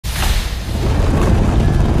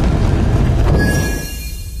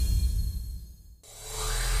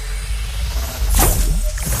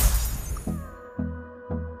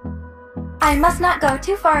I must not go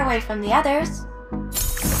too far away from the others.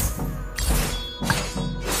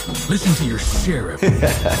 Listen to your sheriff.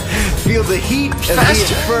 Feel the heat and be it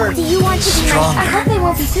first. Do you want to be my... I hope they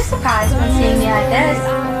won't be too surprised when seeing me like this.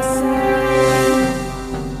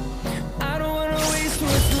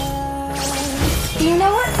 Do you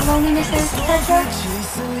know what loneliness is, Petra?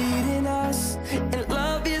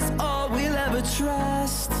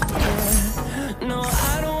 No,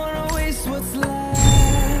 I don't wanna waste what's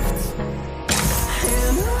left.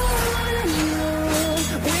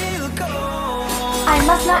 We'll go. I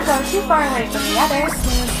must not go too far away from the others.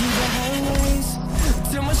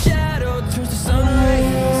 Till my shadow turns to sun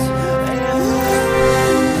rays.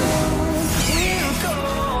 We'll go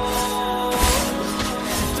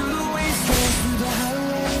through the wastelands, through the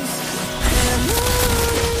highways,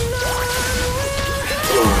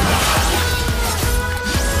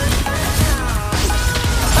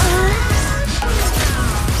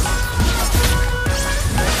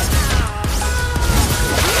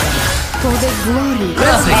 For the glory.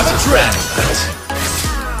 Nothing to dread.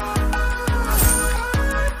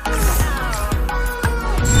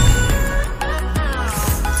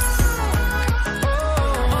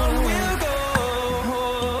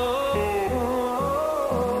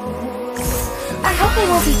 I hope they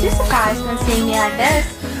won't be too surprised when seeing me like this.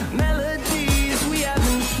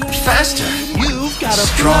 Faster. You've got a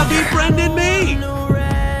Stronger. fluffy friend in me.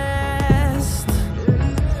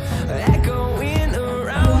 echoing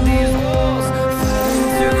around these walls, fighting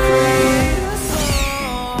to create a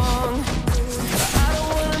song. I don't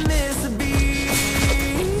wanna miss a beat.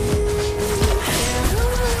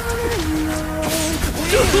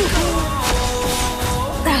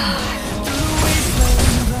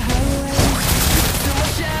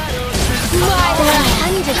 There are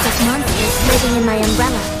hundreds of monsters living in my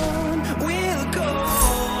umbrella.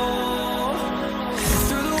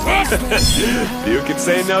 You can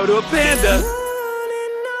say no to a panda.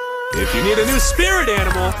 If you need a new spirit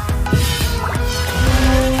animal.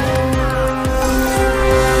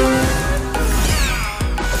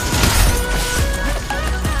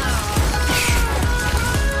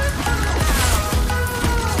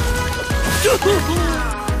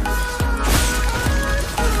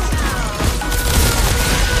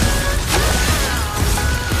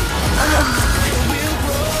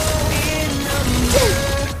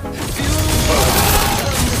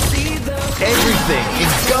 Everything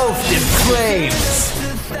engulfed in flames.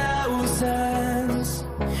 Thousands,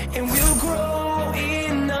 and we'll grow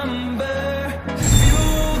in number.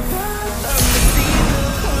 Fuel the thunder, see the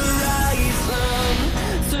horizon,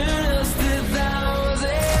 turn us to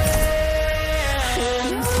thousands.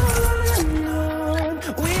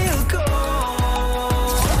 We'll go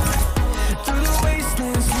through the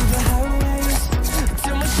wastelands, through the highways,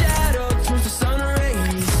 till my shadow turns to sun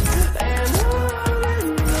rays. And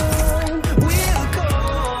we'll go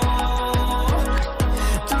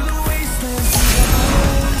through the wastelands, through the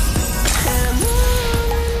highways, and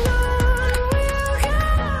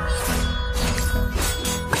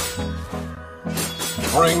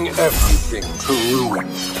Bring everything to ruin.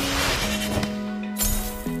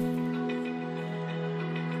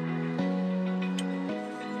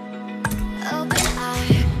 Open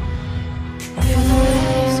eye, feel the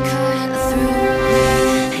waves cut through me,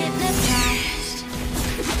 hypnotized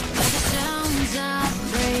by the sounds of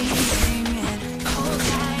breathing and hold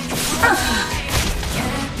tight,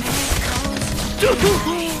 get me close, hold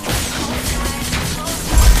tight, hold tight, hold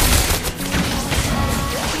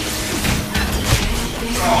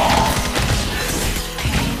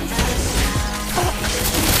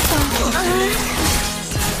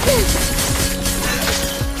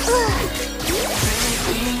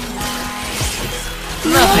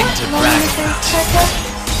Nothing to brag about.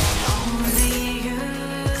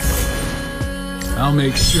 I'll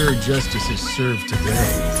make sure justice is served today.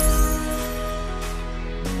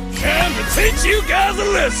 Time to teach you guys a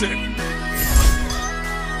lesson.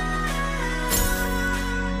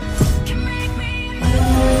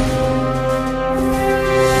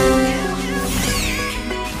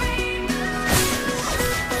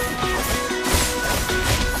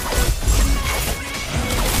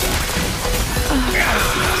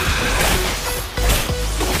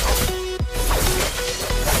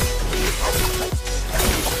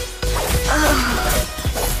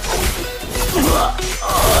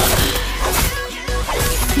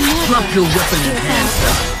 Drop your weapon and hands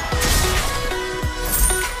up.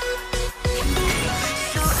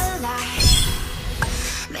 so alive,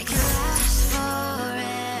 make it last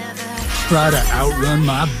forever. Try to outrun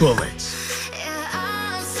my bullets. Yeah,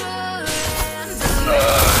 I'll surrender.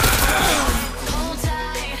 Hold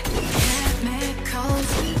tight,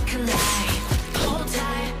 chemicals collide.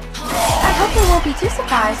 won't be too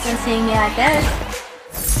surprised when seeing me like this.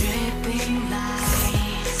 Dripping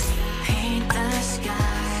lights paint the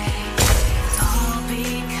sky, all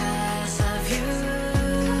because of you.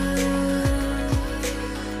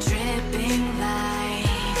 Dripping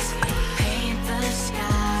lights paint the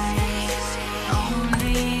skies,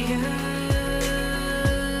 only you.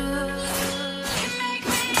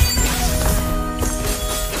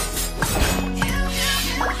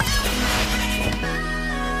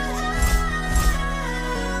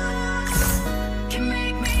 Can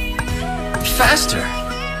make me Faster!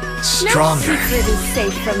 Stronger! No secret is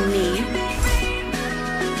safe from me.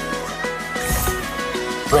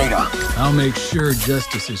 Radar. I'll make sure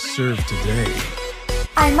justice is served today.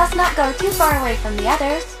 I must not go too far away from the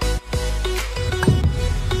others.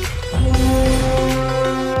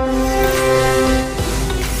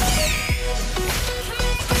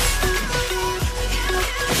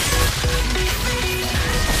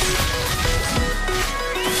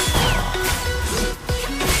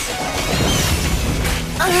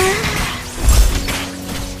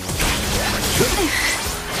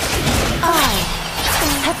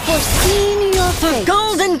 Have foreseen your fate.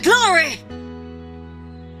 Golden glory!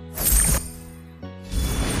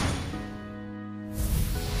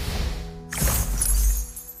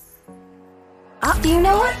 Do you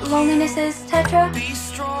know what loneliness is, Tetra? Be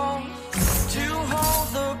strong to hold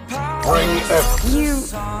the power. Bring every You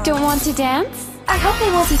don't want to dance? I hope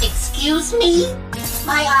they won't be. Excuse me?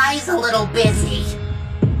 My eye's a little busy.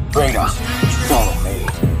 Radar. Follow me.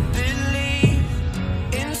 Believe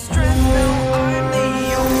in strength. Now I'm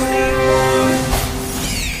the only one.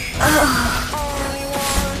 Only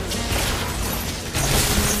one.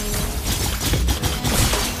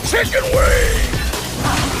 Chicken wing!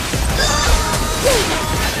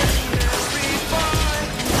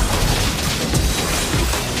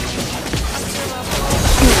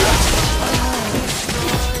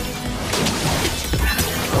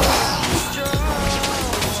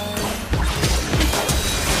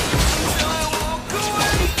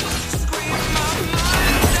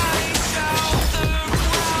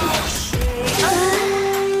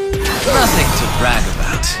 Nothing to brag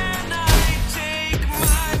about. Take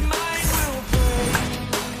my mind will break.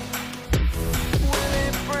 Will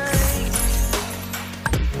it break?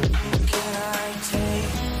 Can I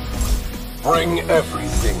take? Bring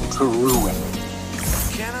everything to ruin.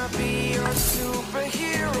 Can I be your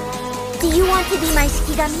superhero? Do you want to be my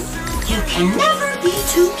Shikigami? You can never be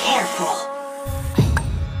too careful.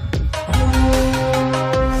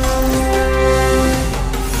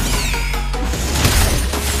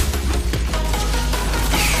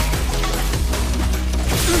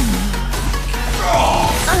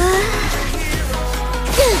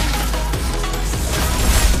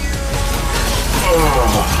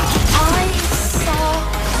 I saw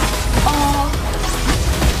all.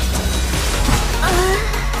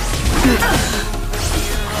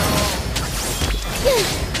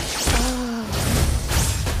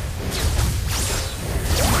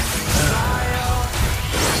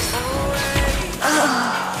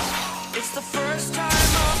 It's the first time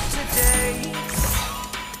of today.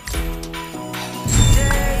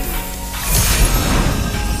 Today.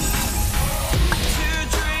 To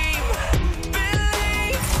dream,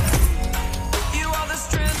 believe. You are the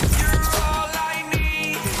strength, you're all I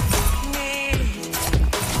need.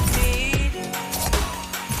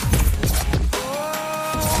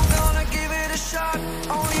 Oh, gonna give it a shot.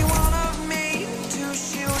 Only one of me to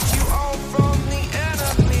shield you all from the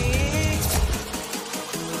enemy.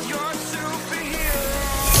 You're a superhero.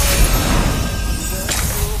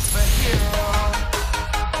 Superhero.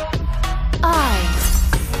 I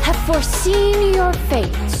have foreseen your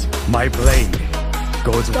fate. My blade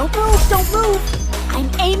goes. Don't move, don't move. I'm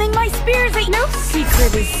aiming my spears at no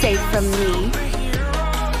secret is safe from me.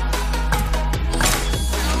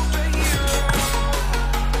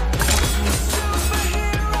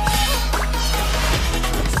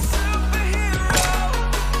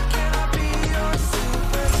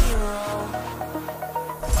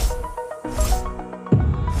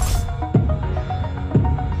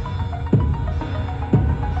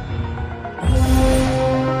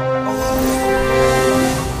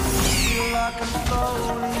 Feel like I'm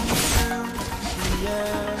floating through the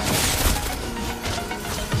air.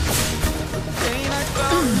 Ain't I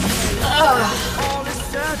found all is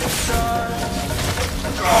said and done.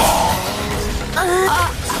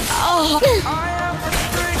 I am the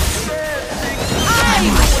strength that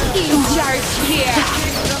In charge here.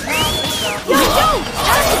 Yo,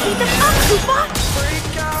 how to beat them up, Koopa?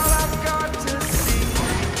 break out. I've got to see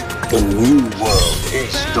The new world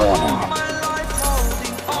is dawning. my life,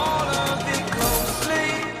 holding all of it closely.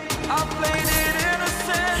 I played it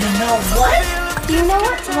know what? Do you know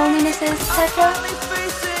what loneliness is, Tetra?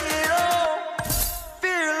 Facing it all,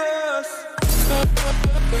 fearless.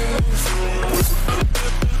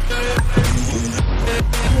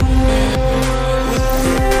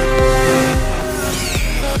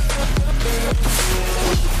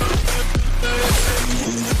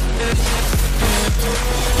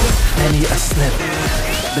 Many a slip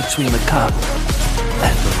between the cup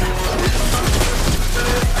and the lip.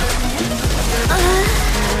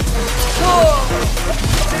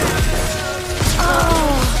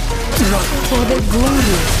 For the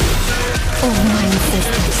glory of my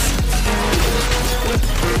ancestors.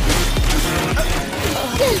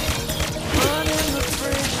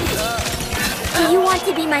 Do you want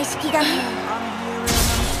to be my Shikigami?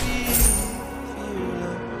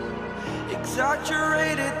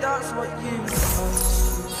 Exaggerated, that's what you are.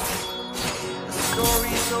 The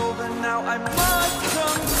story's over now, I must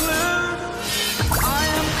conclude. I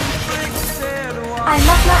am conflicted. I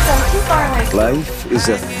must not go too far away. Life is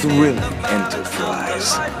a thrilling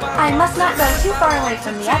enterprise. I must not go too far away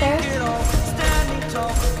from the others. Standing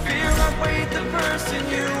tall, fear outweighed the person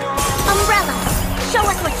you are. Umbrella, show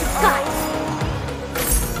us what you've got.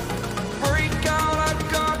 Break out, I've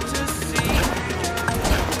got to see.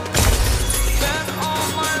 Spent all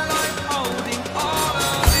my life holding all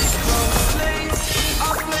of it closely.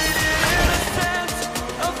 I played it innocent,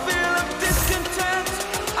 a feel of discontent.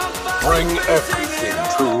 I'm Bring everything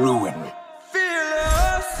to ruin.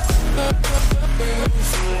 fearless.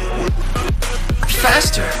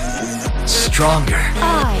 Faster. Stronger.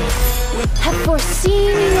 I have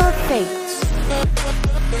foreseen your fate.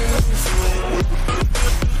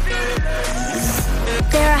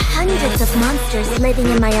 There are hundreds of monsters living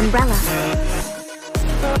in my umbrella.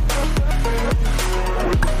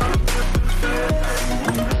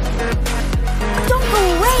 Don't go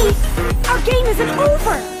away! Our game isn't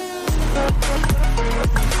over!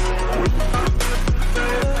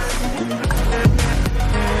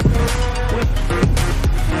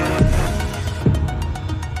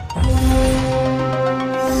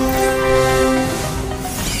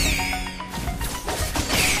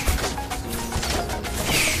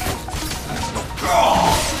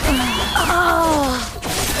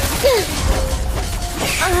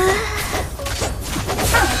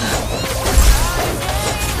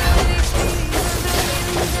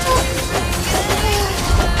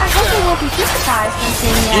 I hope they won't be too surprised when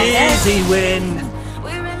seeing me out there. Easy win.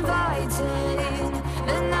 We're invited,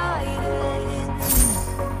 benighted.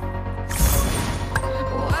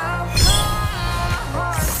 Welcome,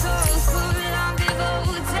 heart so fluid, I'm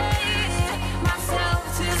devoted. Myself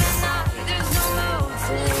to the night, there's no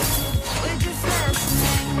motive. We're just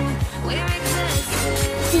listening, we're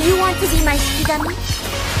existing. Do you want to be my Shikigami?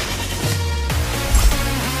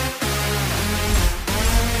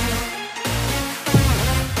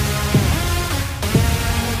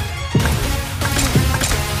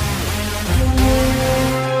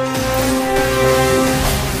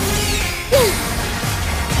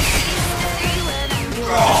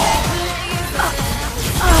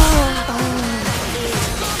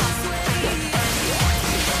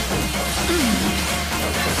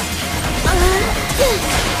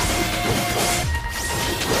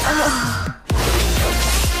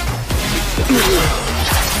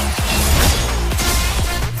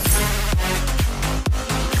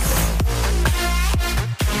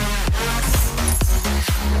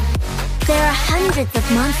 There are hundreds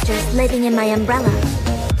of monsters living in my umbrella.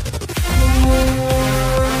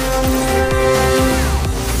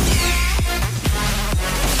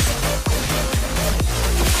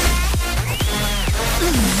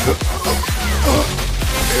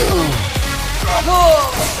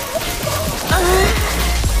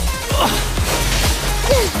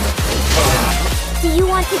 Do you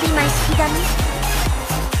want to be my Shikigami?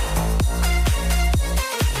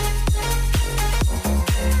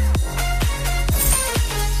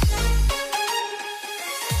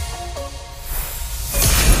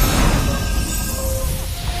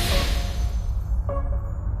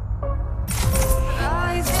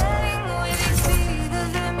 Rising with the speed of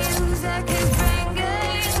the music is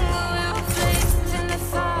bringing. We're flames in the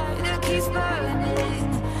fire that keeps burning.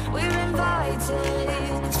 We're invited,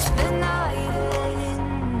 benighted.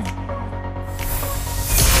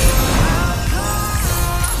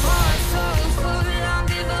 Heart so fluid, I'm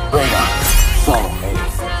devoted. Rada, follow me.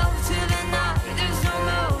 Myself to the night, there's no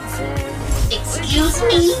motive. Excuse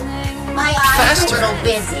me? My eyes Faster. are a little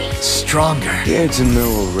busy. Stronger. Care to know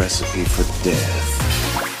a recipe for death?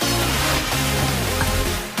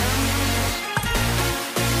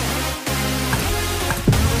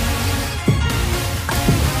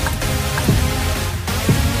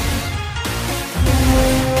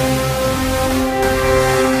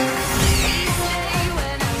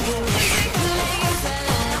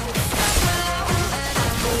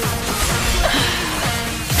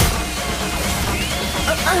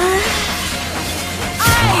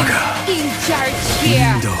 in charge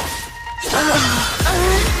here.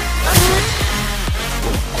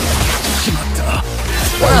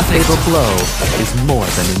 One fatal blow is more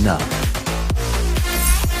than enough.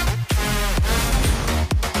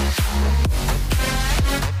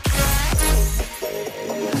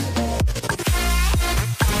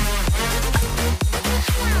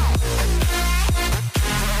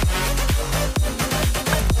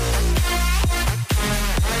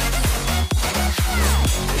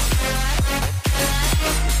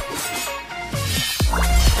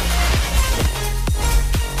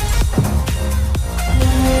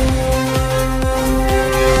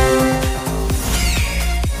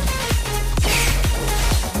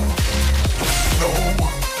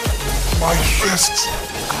 My fists!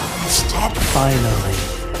 Stop! Finally.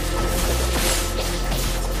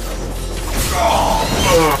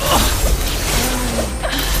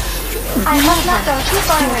 I must not go too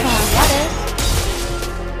far away from the others.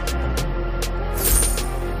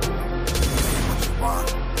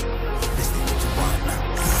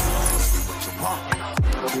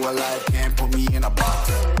 Who alive can't put me in a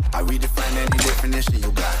box. I redefine any definition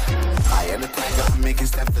you got. I am the tiger, I'm making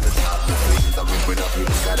steps to the top. Please, I'll rip it up, you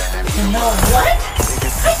just gotta hand me You know what?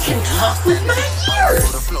 I can talk with my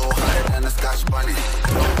ears! The flow harder than a Scotch bunny.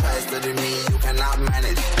 No faster than me, you cannot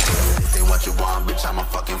manage. This ain't what you want, bitch, I'm a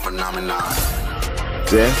fucking phenomenon.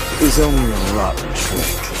 Death is only a rotten trick.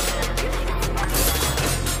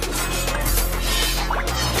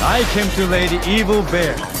 I came to lay the evil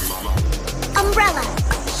bear. Umbrella,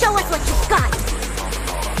 show us what you've got.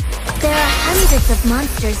 There are hundreds of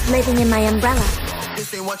monsters living in my umbrella.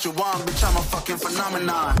 This ain't what you want, bitch, I'm a fucking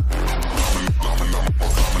phenomenon.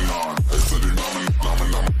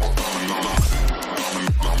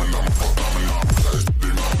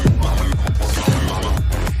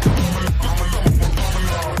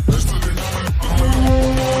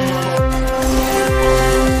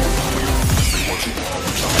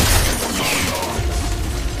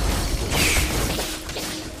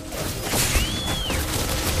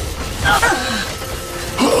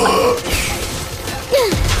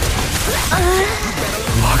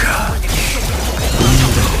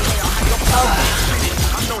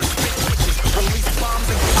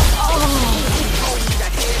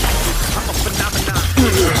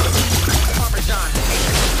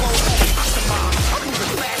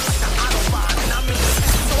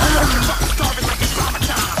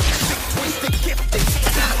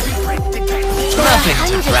 There are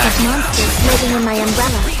hundreds of monsters living in my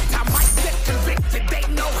umbrella.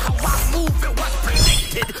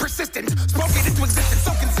 Persistent, spoken into existence,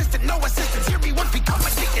 so consistent, no assistance. Hear me once become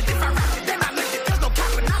addicted. If I rap it, then I live it. There's no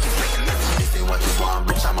cap and I'll be breaking this. This ain't what you want,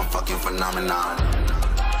 bitch, I'm a fucking phenomenon.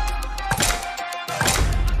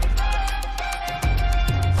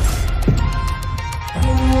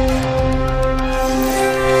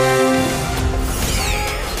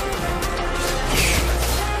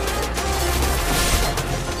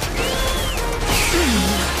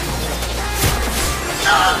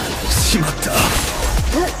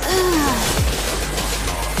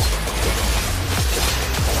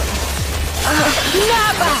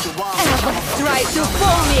 Never ever try to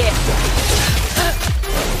fool me!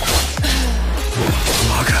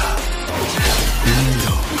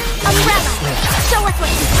 Umbrella, show us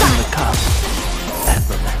what you've got. The cup and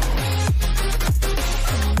the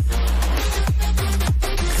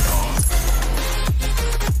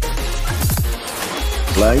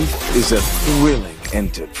Life is a thrilling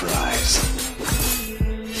enterprise.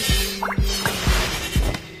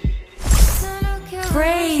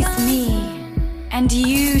 Praise me, and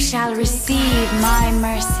you shall receive my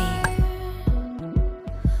mercy.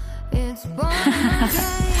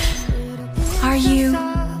 Are you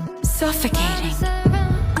suffocating?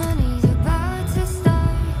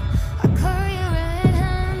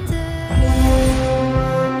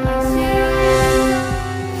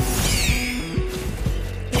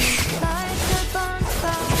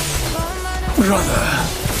 Brother.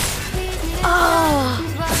 Oh,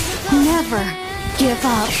 never give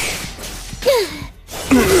up.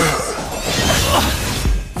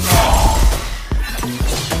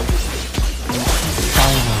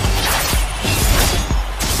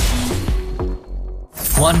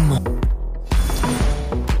 One more.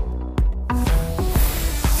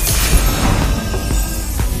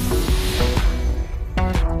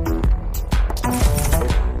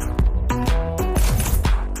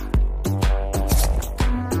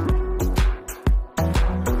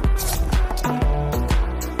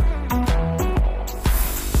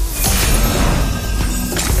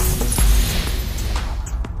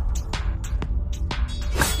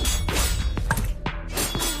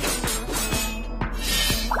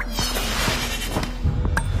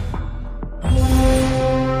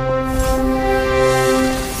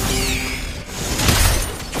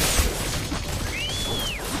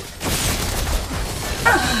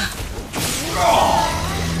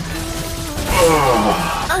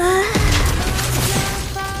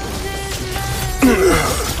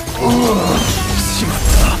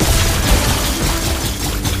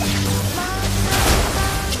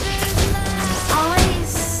 I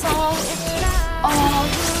saw it all.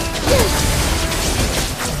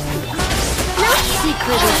 No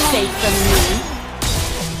secret is safe from me.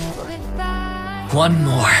 One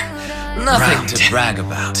more. Nothing to brag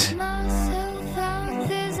about.